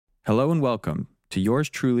Hello and welcome to yours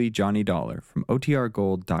truly, Johnny Dollar from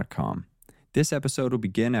OTRGold.com. This episode will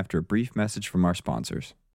begin after a brief message from our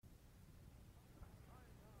sponsors.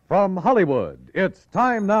 From Hollywood, it's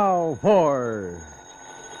time now for...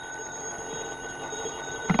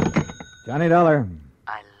 Johnny Dollar.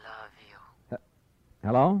 I love you.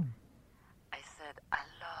 Hello? I said I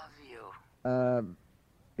love you.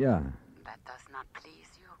 Yeah. That does not please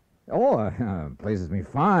you? Oh, pleases me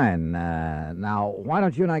fine. Now, why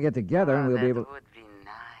don't you and I get together and we'll be able... That would be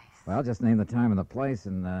nice. Well, just name the time and the place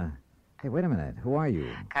and, Hey, wait a minute. Who are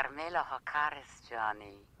you? Carmela Jocares,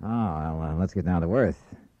 Johnny. Oh, well, let's get down to earth.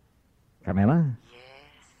 Carmela?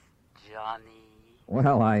 Yes, Johnny.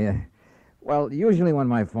 Well, Well, usually when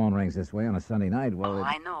my phone rings this way on a Sunday night, well...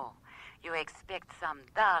 I know. You expect some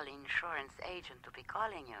dull insurance agent to be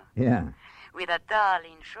calling you. Yeah. With a dull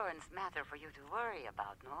insurance matter for you to worry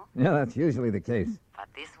about, no? Yeah, that's usually the case. But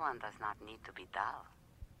this one does not need to be dull.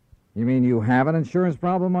 You mean you have an insurance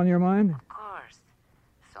problem on your mind? Of course.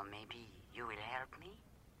 So maybe you will help me?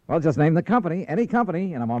 Well, just name the company, any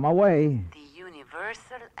company, and I'm on my way. The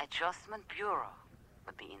Universal Adjustment Bureau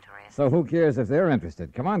would be interested. So who cares if they're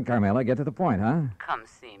interested? Come on, Carmela, get to the point, huh? Come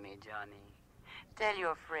see me, Johnny. Tell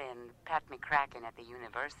your friend, Pat McCracken at the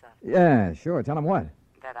Universal, Yeah, sure. Tell him what?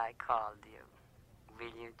 that I called you.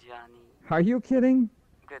 Will you, Johnny? Are you kidding?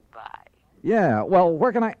 Goodbye. Yeah, well,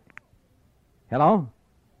 where can I... Hello?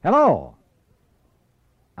 Hello?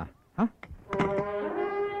 Huh?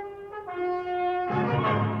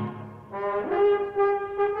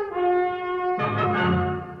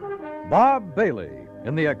 Bob Bailey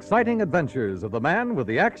in the exciting adventures of the man with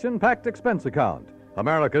the action-packed expense account,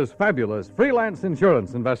 America's fabulous freelance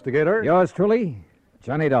insurance investigator. Yours truly,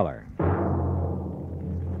 Johnny Dollar.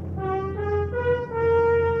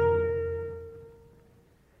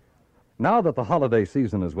 Now that the holiday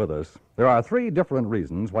season is with us, there are 3 different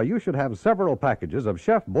reasons why you should have several packages of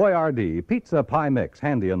Chef Boyardee Pizza Pie Mix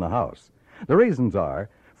handy in the house. The reasons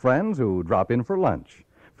are friends who drop in for lunch,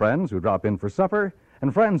 friends who drop in for supper,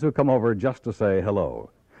 and friends who come over just to say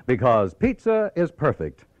hello. Because pizza is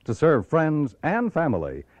perfect to serve friends and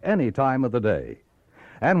family any time of the day.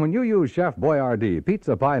 And when you use Chef Boyardee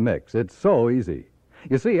Pizza Pie Mix, it's so easy.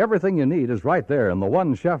 You see, everything you need is right there in the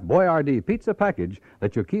one Chef Boyardee pizza package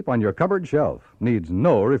that you keep on your cupboard shelf. Needs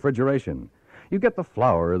no refrigeration. You get the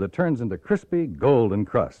flour that turns into crispy golden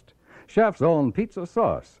crust. Chef's own pizza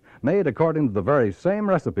sauce, made according to the very same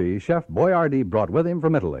recipe Chef Boyardee brought with him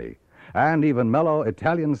from Italy. And even mellow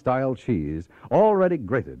Italian-style cheese, already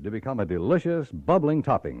grated to become a delicious, bubbling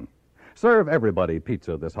topping. Serve everybody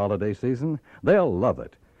pizza this holiday season. They'll love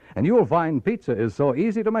it. And you'll find pizza is so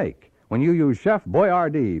easy to make when you use Chef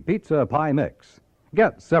Boyardee Pizza Pie Mix.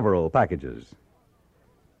 Get several packages.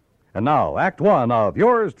 And now, Act 1 of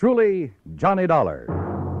yours truly, Johnny Dollar.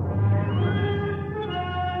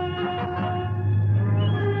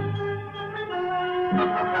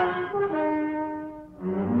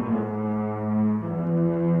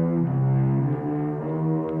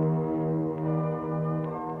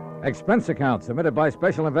 Expense account submitted by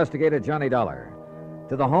Special Investigator Johnny Dollar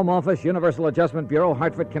to the Home Office, Universal Adjustment Bureau,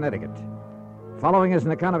 Hartford, Connecticut. Following is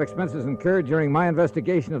an account of expenses incurred during my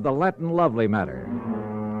investigation of the Latin Lovely matter.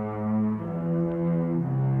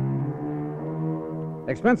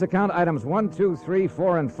 Expense account items 1, 2, 3,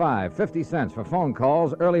 4, and 5, 50 cents for phone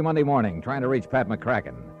calls early Monday morning trying to reach Pat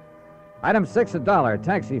McCracken. Item 6, $1,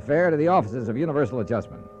 taxi fare to the offices of Universal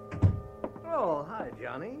Adjustment. Oh, hi,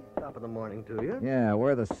 Johnny. Top of the morning to you. Yeah,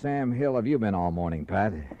 where the Sam Hill have you been all morning,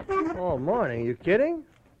 Pat? All morning? You kidding?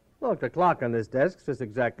 Look, the clock on this desk says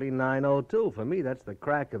exactly 9:02. For me, that's the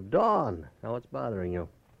crack of dawn. Now, what's bothering you?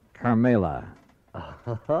 Carmela.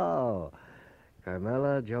 Oh,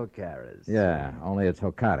 Carmela Jocares. Yeah, only it's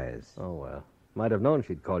Jocares. Oh, well. Might have known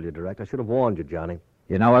she'd call you direct. I should have warned you, Johnny.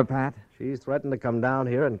 You know her, Pat? She's threatened to come down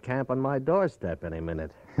here and camp on my doorstep any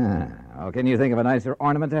minute. Oh, can you think of a nicer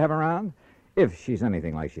ornament to have around? If she's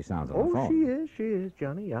anything like she sounds on the phone. She is,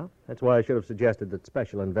 Johnny, yeah. That's why I should have suggested that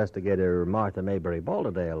Special Investigator Martha Maybury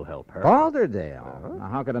Balderdale help her. Balderdale? Now,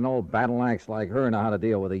 how could an old battle axe like her know how to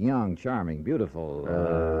deal with a young, charming, beautiful...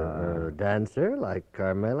 Dancer like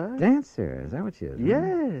Carmela? Dancer? Is that what she is?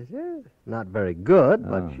 Yes, yes. Not very good,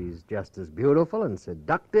 but Oh. she's just as beautiful and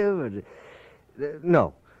seductive.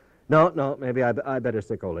 No, No, maybe I better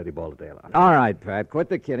stick old Lady Baldadale on. All right, Pat, quit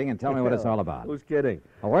the kidding and tell me what it's all about. Who's kidding?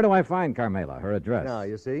 Well, where do I find Carmela, her address? Now,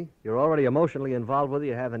 you see, you're already emotionally involved with her.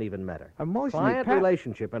 You haven't even met her. Emotionally, Client Pat?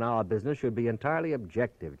 relationship in our business should be entirely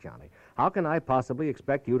objective, Johnny. How can I possibly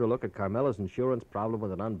expect you to look at Carmela's insurance problem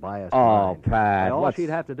with an unbiased mind? Pat, All what's... she'd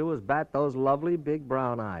have to do is bat those lovely big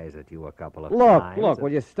brown eyes at you a couple of times. Look,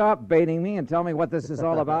 will you stop baiting me and tell me what this is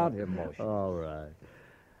all about? Emotion. All right.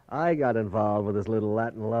 I got involved with this little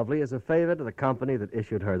Latin lovely as a favor to the company that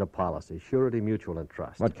issued her the policy, Surety Mutual and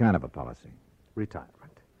Trust. What kind of a policy?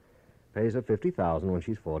 Retirement. Pays her $50,000 when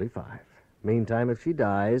she's 45. Meantime, if she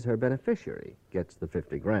dies, her beneficiary gets the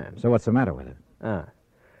 $50,000. So what's the matter with it?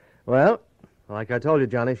 Well, like I told you,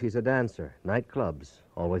 Johnny, she's a dancer. Nightclubs.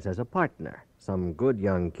 Always has a partner. Some good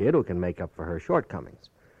young kid who can make up for her shortcomings.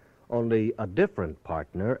 Only a different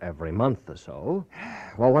partner every month or so.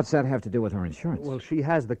 Well, what's that have to do with her insurance? Well, she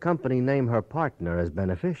has the company name her partner as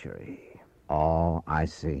beneficiary. Oh, I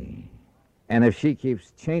see. And if she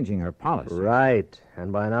keeps changing her policy... Right.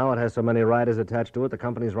 And by now it has so many riders attached to it, the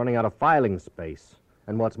company's running out of filing space.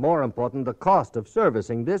 And what's more important, the cost of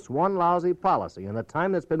servicing this one lousy policy and the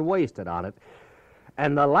time that's been wasted on it.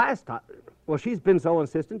 And the last time... Well, she's been so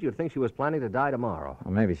insistent you'd think she was planning to die tomorrow.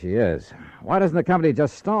 Well, maybe she is. Why doesn't the company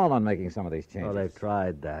just stall on making some of these changes? Well, they've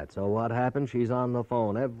tried that. So what happened? She's on the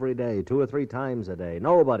phone every day, 2 or 3 times a day.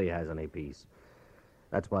 Nobody has any peace.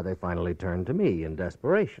 That's why they finally turned to me in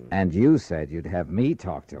desperation. And you said you'd have me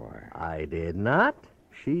talk to her. I did not.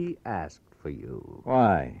 She asked for you.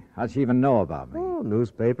 Why? How'd she even know about me? Oh,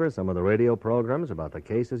 newspapers, some of the radio programs about the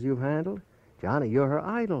cases you've handled. Johnny, you're her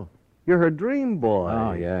idol. You're her dream boy.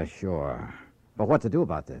 Oh, yeah, sure. But what to do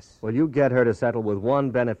about this? Well, you get her to settle with one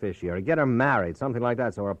beneficiary. Get her married, something like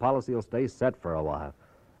that, so her policy will stay set for a while.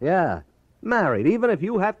 Yeah, married, even if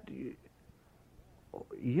you have to... Oh,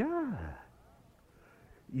 yeah.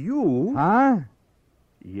 You? Huh?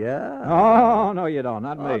 Yeah. Oh, no, you don't.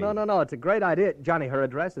 Not me. Oh, no. It's a great idea. Johnny, her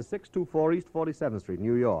address is 624 East 47th Street,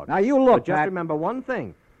 New York. Now, you look, But just Pat. remember one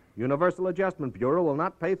thing. Universal Adjustment Bureau will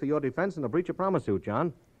not pay for your defense in a breach of promise suit,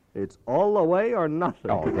 John. It's all the way or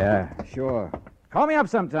nothing. Oh, yeah, sure. Call me up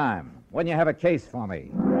sometime when you have a case for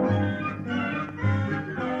me.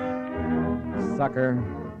 Sucker.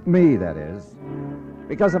 Me, that is.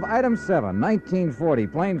 Because of Item 7, 1940,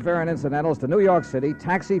 plane fare and incidentals to New York City,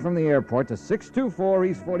 taxi from the airport to 624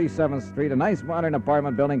 East 47th Street, a nice modern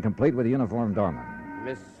apartment building complete with a uniformed doorman.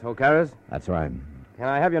 Miss O'Carras? That's right. Can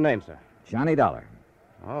I have your name, sir? Johnny Dollar.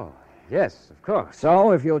 Oh, yes, of course.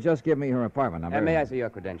 So, if you'll just give me her apartment number... May I see your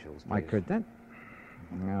credentials, please? My credentials?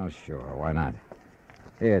 Oh, sure. Why not?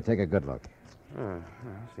 Here, take a good look.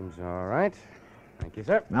 Seems all right. Thank you,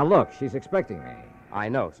 sir. Now, look, she's expecting me. I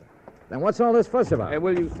know, sir. Then what's all this fuss about?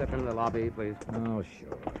 Will you step into the lobby, please? Oh,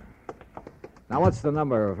 sure. Now, what's the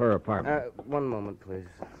number of her apartment? One moment, please.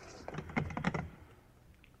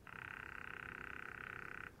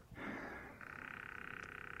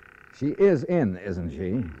 She is in, isn't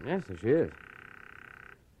she? Yes, sir, she is.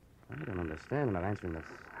 I don't understand about answering the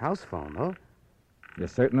house phone, though. You're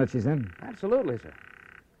certain that she's in? Absolutely, sir.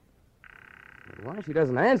 But why she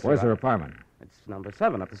doesn't answer... Where's her apartment? It's number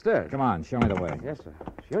 7 up the stairs. Come on, show me the way. Yes, sir.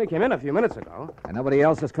 She only came in a few minutes ago. And nobody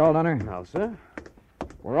else has called on her? No, sir.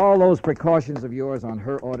 Were all those precautions of yours on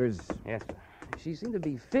her orders? Yes, sir. She seemed to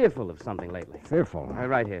be fearful of something lately. Fearful.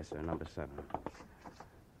 Right here, sir, number 7.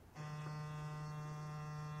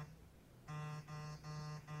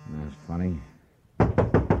 That's funny.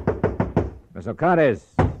 Miss Ocades.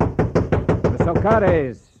 Miss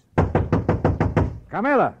Ocades.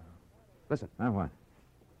 Carmela. Listen. Now what?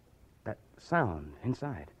 That sound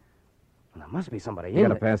inside. Well, there must be somebody You in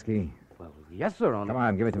got a there. passkey? Well, yes, sir. Only... Come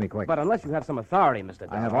on, give it to me quick. But unless you have some authority, Mr.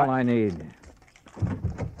 Dollar... I have all I need.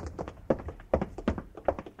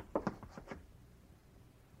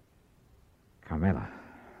 Carmela.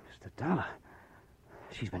 Mr. Dollar.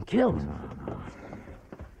 She's been killed.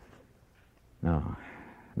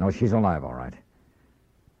 No, she's alive, all right.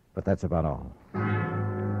 But that's about all.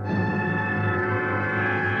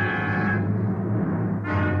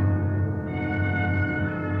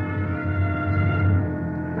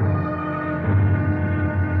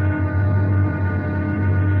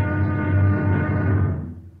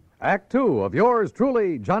 Act two of yours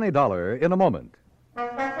truly, Johnny Dollar, in a moment.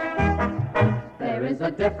 There is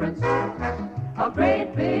a difference, a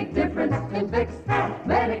great big difference in Vicks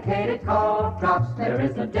medicated cough drops. There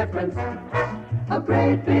is a difference, a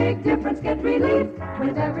great big difference. Get relief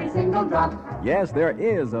with every single drop. Yes, there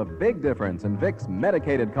is a big difference in Vicks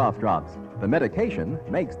medicated cough drops. The medication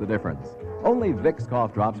makes the difference. Only Vicks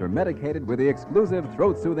cough drops are medicated with the exclusive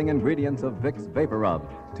throat-soothing ingredients of Vicks Vapor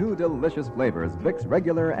Rub. 2 delicious flavors, Vicks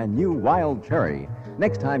Regular and new Wild Cherry.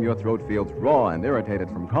 Next time your throat feels raw and irritated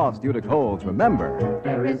from coughs due to colds, remember...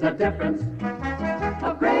 There is a difference,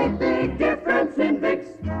 a great big difference in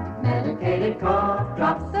Vicks medicated cough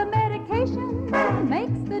drops. The medication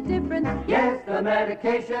makes the difference. Yes, the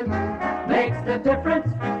medication makes the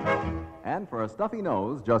difference. And for a stuffy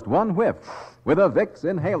nose, just one whiff with a Vicks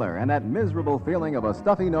inhaler, and that miserable feeling of a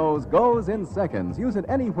stuffy nose goes in seconds. Use it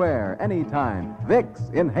anywhere, anytime.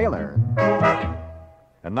 Vicks Inhaler.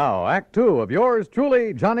 And now, Act Two of yours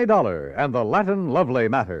truly, Johnny Dollar and the Latin Lovely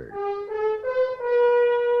Matter.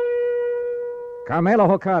 Carmela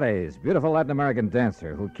Jocares, beautiful Latin American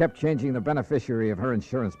dancer who kept changing the beneficiary of her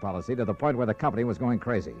insurance policy to the point where the company was going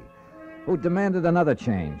crazy, who demanded another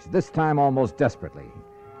change, this time almost desperately.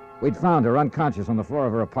 We'd found her unconscious on the floor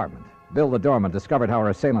of her apartment. Bill, the doorman, discovered how her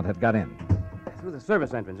assailant had got in. Through the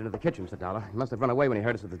service entrance into the kitchen, Mr. Dollar. He must have run away when he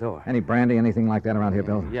heard us at the door. Any brandy, anything like that around here,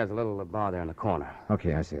 Bill? Yeah, there's a little bar there in the corner.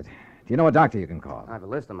 Okay, I see it. Do you know a doctor you can call? I have a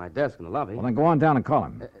list on my desk in the lobby. Well, then go on down and call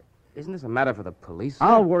him. Isn't this a matter for the police, sir?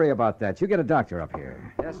 I'll worry about that. You get a doctor up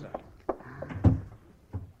here. Yes, sir.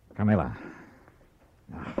 Carmela.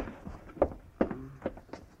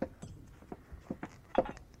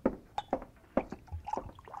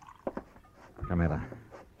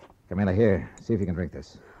 Carmela, here. See if you can drink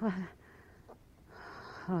this. Oh,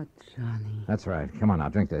 Johnny. That's right. Come on now,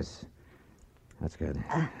 drink this. That's good.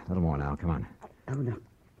 A little more now. Come on. Oh, no.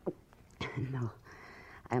 No.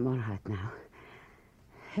 I'm all right now.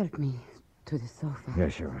 Help me to the sofa. Yeah,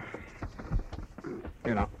 sure.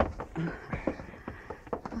 You know.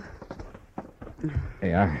 Here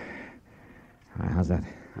you are. How's that?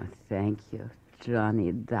 Oh, thank you,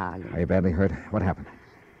 Johnny, darling. Are you badly hurt? What happened?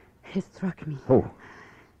 He struck me. Who?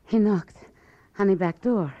 He knocked on the back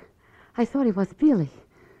door. I thought it was Billy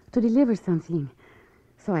to deliver something.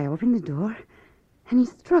 So I opened the door, and he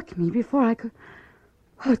struck me before I could...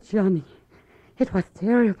 Oh, Johnny, it was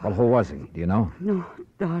terrible. Well, who was he? Do you know? No,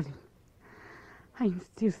 darling. I'm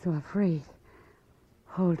still so afraid.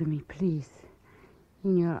 Hold me, please,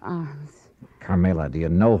 in your arms. Carmela, do you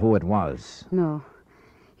know who it was? No.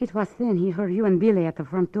 It was then he heard you and Billy at the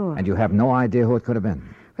front door. And you have no idea who it could have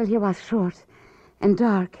been? Well, he was short and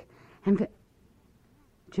dark and...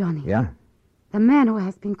 Johnny. Yeah? The man who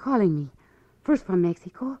has been calling me. First from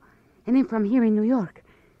Mexico, and then from here in New York.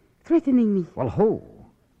 Threatening me. Well, who?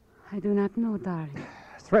 I do not know, darling.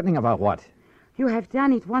 Threatening about what? You have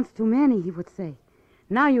done it once too many, he would say.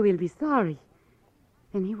 Now you will be sorry.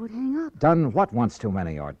 Then he would hang up. Done what once too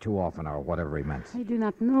many, or too often, or whatever he meant? I do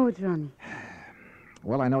not know, Johnny.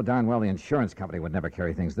 Well, I know darn well the insurance company would never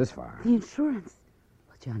carry things this far. The insurance?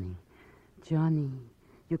 Oh, Johnny,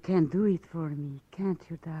 you can't do it for me, can't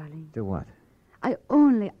you, darling? Do what? I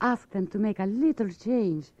only ask them to make a little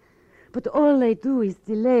change. But all they do is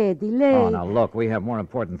delay. Oh, now, look, we have more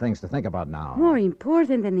important things to think about now. More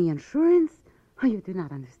important than the insurance? Oh, you do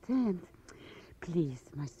not understand. Please,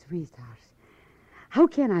 my sweetheart. How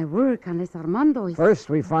can I work unless Armando is... First,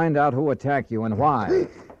 we find out who attacked you and why.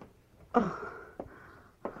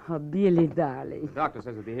 Oh, Billy, darling. The doctor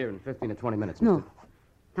says he'll be here in 15 to 20 minutes. No,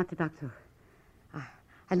 not the doctor.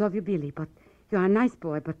 I love you, Billy, but you're a nice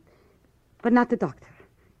boy, but not the doctor.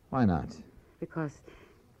 Why not? Because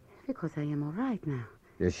I am all right now.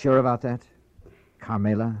 You're sure about that?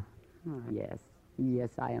 Carmela? Oh,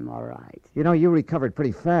 yes, I am all right. You know, you recovered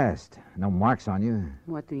pretty fast. No marks on you.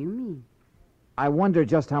 What do you mean? I wonder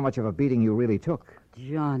just how much of a beating you really took.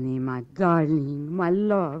 Johnny, my darling, my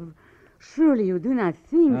love. Surely you do not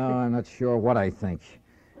think... No, I'm not sure what I think.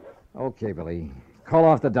 Okay, Billy. Call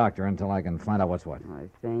off the doctor until I can find out what's what. Oh,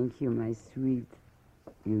 thank you, my sweet.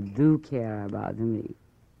 You do care about me.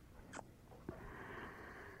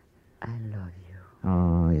 I love you.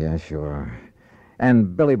 Oh, yeah, sure.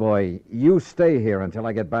 And, Billy boy, you stay here until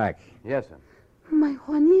I get back. Yes, sir. My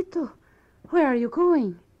Juanito, where are you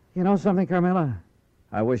going? You know something, Carmela?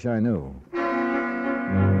 I wish I knew.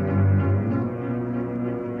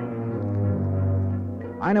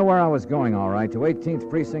 I know where I was going, all right, to 18th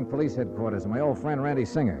Precinct Police Headquarters and my old friend Randy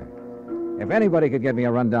Singer. If anybody could get me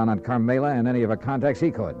a rundown on Carmela and any of her contacts,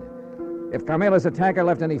 he could. If Carmela's attacker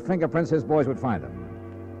left any fingerprints, his boys would find them.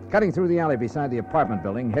 Cutting through the alley beside the apartment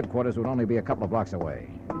building, headquarters would only be a couple of blocks away.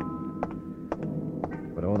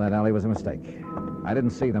 But oh, that alley was a mistake. I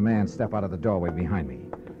didn't see the man step out of the doorway behind me.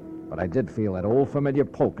 But I did feel that old familiar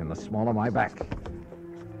poke in the small of my back.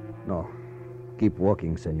 No. Keep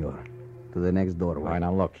walking, senor. To the next doorway. All right,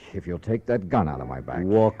 now look, if you'll take that gun out of my back.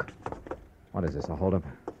 Walk. What is this, a holdup?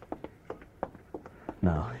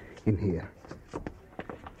 Now, In here.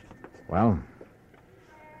 Well,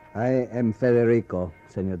 I am Federico,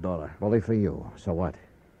 Senor Dollar. bully for you. So what?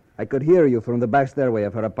 I could hear you from the back stairway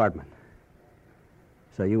of her apartment.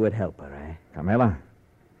 So you would help her, eh? Carmela?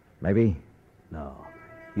 Maybe? No,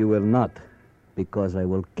 you will not, because I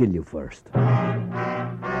will kill you first.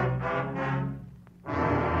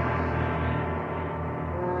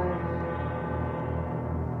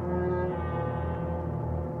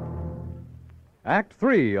 Act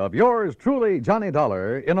 3 of yours truly, Johnny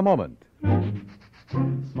Dollar, in a moment.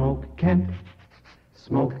 Smoke Kent,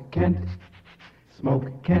 Smoke Kent,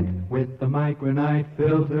 Smoke Kent with the micronite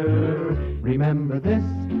filter. Remember this,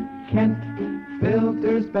 Kent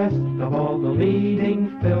filters best of all the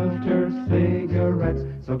leading filter cigarettes.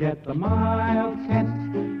 So get the mild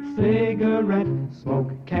Kent cigarette.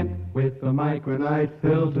 Smoke Kent with the micronite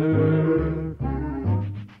filter.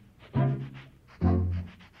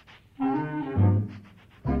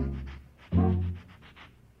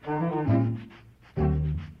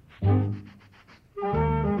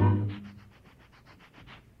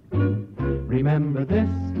 Remember this,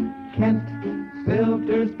 Kent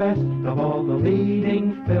filters best of all the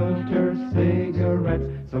leading filter cigarettes.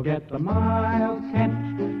 So get the mild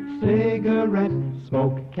Kent cigarette.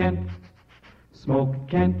 Smoke Kent, Smoke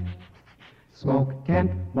Kent, Smoke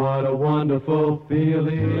Kent. What a wonderful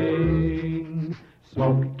feeling.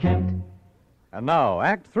 Smoke Kent. And now,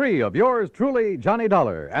 Act 3 of yours truly, Johnny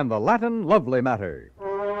Dollar, and the Latin Lovely Matter.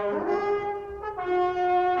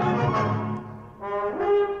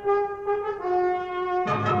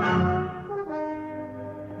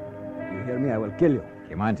 You hear me? I will kill you. Do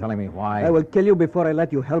you mind telling me why? I will kill you before I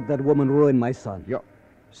let you help that woman ruin my son. Your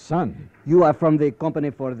son? You are from the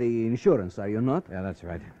company for the insurance, are you not? Yeah, that's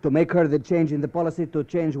right. To make her the change in the policy, to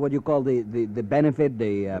change what you call the benefit,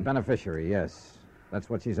 The beneficiary, yes. That's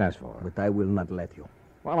what she's asked for. But I will not let you.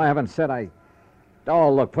 Well, I haven't said I... Oh,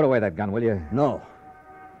 look, put away that gun, will you? No.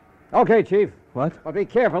 Okay, Chief. What? But be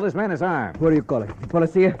careful, this man is armed. What are you calling? The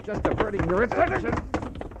policia? Just diverting your attention.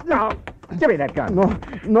 No, give me that gun.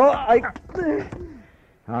 No, I...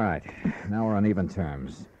 All right, now we're on even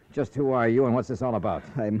terms. Just who are you and what's this all about?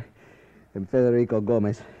 I'm Federico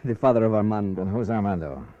Gomez, the father of Armando. And who's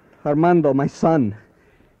Armando? Armando, my son.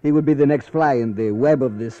 He would be the next fly in the web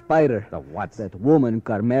of the spider. The what? That woman,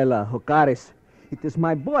 Carmela Jocares. It is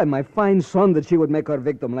my boy, my fine son, that she would make her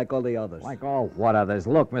victim like all the others. Like all what others?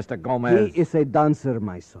 Look, Mr. Gomez. He is a dancer,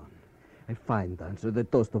 my son. A fine dancer, the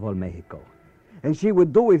toast of all Mexico. And she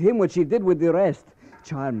would do with him what she did with the rest.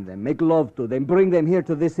 Charm them, make love to them, bring them here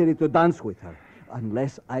to this city to dance with her.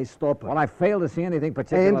 Unless I stop her. Well, I fail to see anything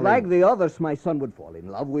particularly... And like the others, my son would fall in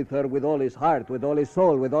love with her with all his heart, with all his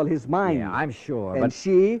soul, with all his mind. Yeah, I'm sure, And but...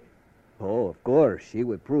 she... Oh, of course, she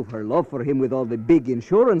would prove her love for him with all the big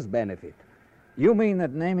insurance benefit. You mean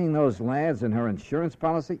that naming those lads in her insurance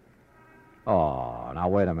policy? Oh, now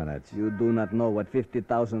wait a minute. You do not know what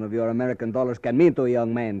 50,000 of your American dollars can mean to a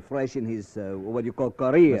young man fresh in his, what you call,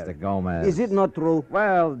 career. Mr. Gomez. Is it not true?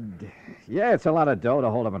 Well, yeah, it's a lot of dough to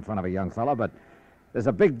hold up in front of a young fellow, but there's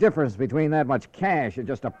a big difference between that much cash and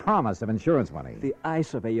just a promise of insurance money. The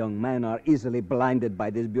eyes of a young man are easily blinded by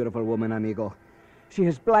this beautiful woman, amigo. She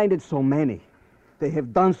has blinded so many. They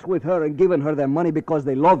have danced with her and given her their money because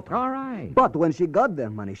they loved her. All right. But when she got their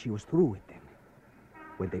money, she was through with them.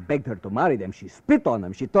 When they begged her to marry them, she spit on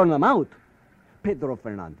them. She turned them out. Pedro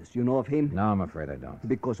Fernandez, you know of him? No, I'm afraid I don't.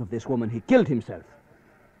 Because of this woman, he killed himself.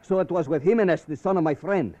 So it was with Jimenez, the son of my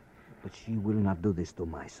friend. But she will not do this to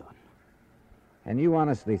my son. And you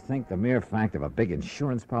honestly think the mere fact of a big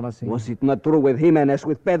insurance policy? Was it not true with Jimenez,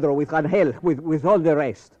 with Pedro, with Angel, with all the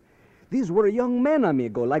rest? These were young men,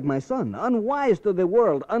 amigo, like my son. Unwise to the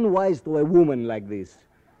world, unwise to a woman like this.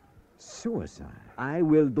 Suicide? I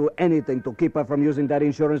will do anything to keep her from using that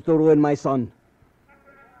insurance to ruin my son.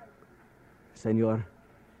 Senor.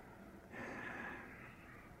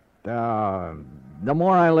 The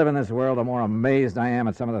more I live in this world, the more amazed I am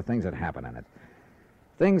at some of the things that happen in it.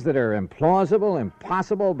 Things that are implausible,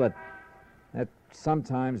 impossible, but that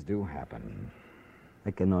sometimes do happen.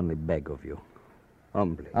 I can only beg of you.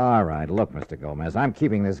 Humbly. All right, look, Mr. Gomez, I'm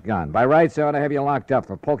keeping this gun. By rights, I ought to have you locked up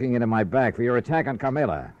for poking it in my back for your attack on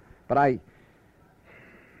Carmela. But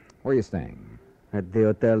Where are you staying? At the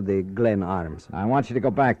Hotel de Glen Arms. I want you to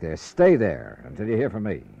go back there. Stay there until you hear from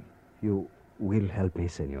me. You will help me,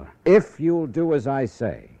 senor. If you'll do as I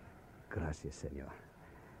say. Gracias, senor.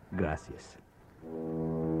 Gracias.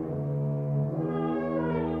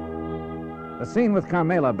 The scene with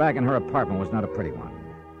Carmela back in her apartment was not a pretty one.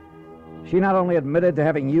 She not only admitted to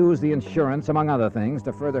having used the insurance, among other things,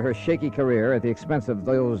 to further her shaky career at the expense of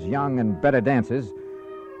those young and better dancers,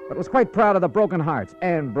 but was quite proud of the broken hearts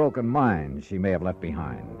and broken minds she may have left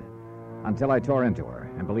behind. Until I tore into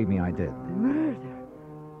her, and believe me, I did. Murder?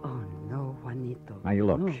 Oh, no, Juanito. Now, you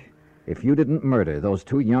look. No. If you didn't murder those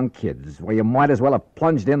two young kids, well, you might as well have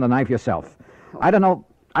plunged in the knife yourself. I don't know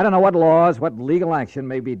what laws, what legal action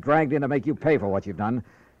may be dragged in to make you pay for what you've done,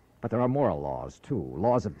 but there are moral laws, too,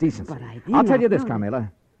 laws of decency. But I did I'll tell not you this, know.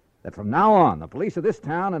 Carmela, that from now on, the police of this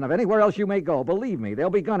town and of anywhere else you may go, believe me, they'll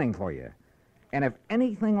be gunning for you. And if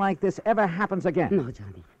anything like this ever happens again... No,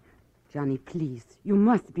 Johnny. Johnny, please. You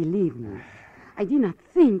must believe me. I did not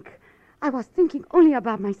think. I was thinking only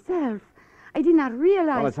about myself. I did not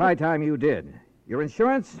realize... Well, it's high time you did. Your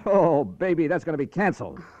insurance? Oh, baby, that's going to be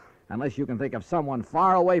canceled. Unless you can think of someone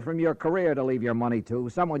far away from your career to leave your money to,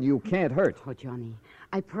 someone you can't hurt. Oh, Johnny,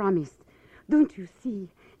 I promised. Don't you see?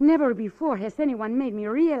 Never before has anyone made me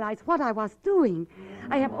realize what I was doing.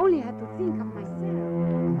 I have only had to think of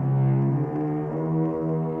myself.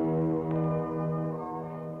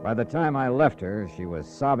 By the time I left her, she was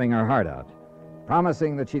sobbing her heart out,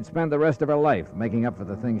 promising that she'd spend the rest of her life making up for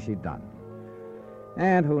the things she'd done.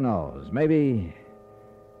 And who knows, maybe...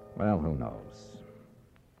 Well, who knows?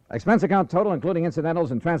 Expense account total, including incidentals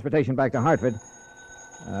and transportation back to Hartford.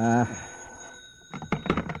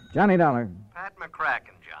 Johnny Dollar. Pat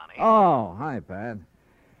McCracken, Johnny. Oh, hi, Pat.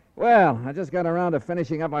 Well, I just got around to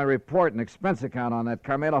finishing up my report and expense account on that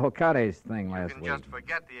Carmela Jocares thing last You can week. just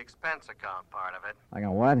forget the expense account part of it. I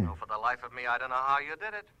got what? Oh, for the life of me, I don't know how you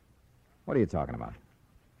did it. What are you talking about?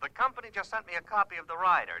 The company just sent me a copy of the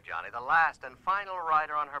rider, Johnny, the last and final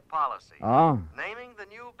rider on her policy. Oh? Naming the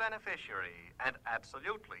new beneficiary, and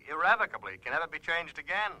absolutely, irrevocably, can never be changed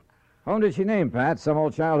again. Whom did she name, Pat? Some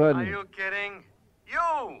old childhood... Are you kidding?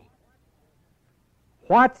 You!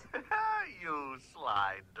 What? You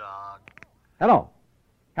sly dog. Hello?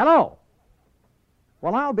 Hello?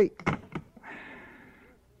 Well, I'll be...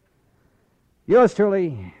 Yours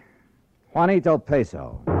truly, Juanito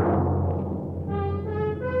Peso.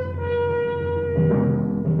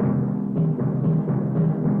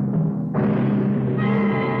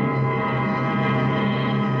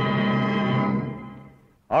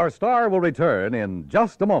 Our star will return in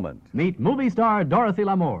just a moment. Meet movie star Dorothy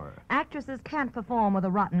Lamour. Actresses can't perform with a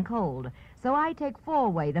rotten cold, so I take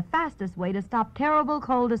Four-Way, the fastest way to stop terrible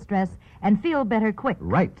cold distress and feel better quick.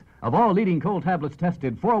 Right. Of all leading cold tablets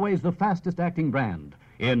tested, Four-Way's the fastest acting brand.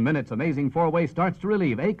 In minutes, amazing Four-Way starts to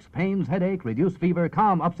relieve aches, pains, headache, reduce fever,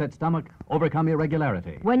 calm upset stomach, overcome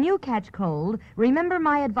irregularity. When you catch cold, remember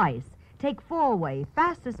my advice. Take Four-Way,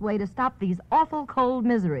 fastest way to stop these awful cold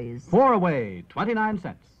miseries. Four-Way, 29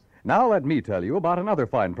 cents. Now let me tell you about another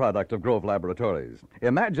fine product of Grove Laboratories.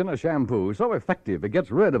 Imagine a shampoo so effective it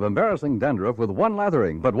gets rid of embarrassing dandruff with one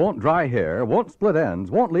lathering, but won't dry hair, won't split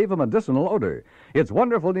ends, won't leave a medicinal odor. It's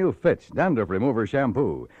wonderful new Fitch Dandruff Remover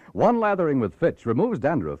Shampoo. One lathering with Fitch removes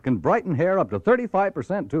dandruff, can brighten hair up to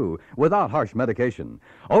 35% too, without harsh medication.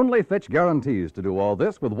 Only Fitch guarantees to do all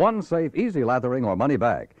this with one safe, easy lathering or money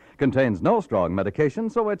back. Contains no strong medication,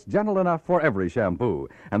 so it's gentle enough for every shampoo.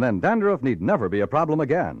 And then dandruff need never be a problem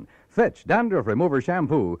again. Fitch Dandruff Remover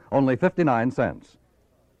Shampoo, only 59 cents.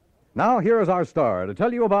 Now, here is our star to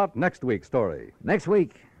tell you about next week's story. Next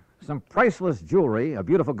week, some priceless jewelry, a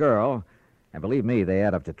beautiful girl, and believe me, they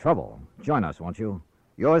add up to trouble. Join us, won't you?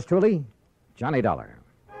 Yours truly, Johnny Dollar.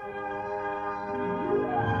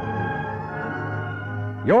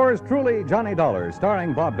 Yours truly, Johnny Dollar,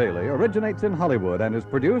 starring Bob Bailey, originates in Hollywood and is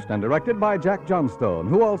produced and directed by Jack Johnstone,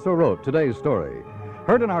 who also wrote today's story.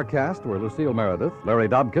 Heard in our cast were Lucille Meredith, Larry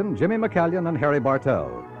Dobkin, Jimmy McCallion, and Harry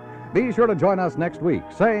Bartell. Be sure to join us next week,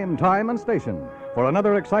 same time and station, for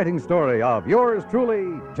another exciting story of yours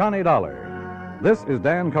truly, Johnny Dollar. This is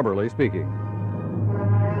Dan Cubberly speaking.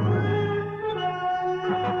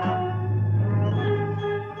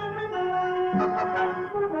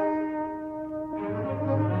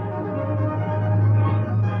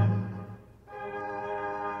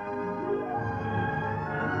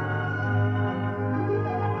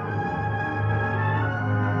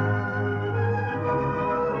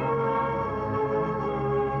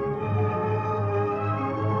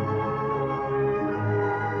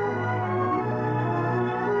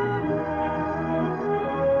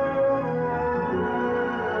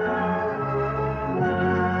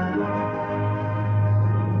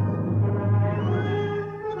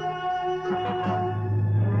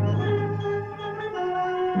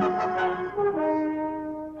 Thank you.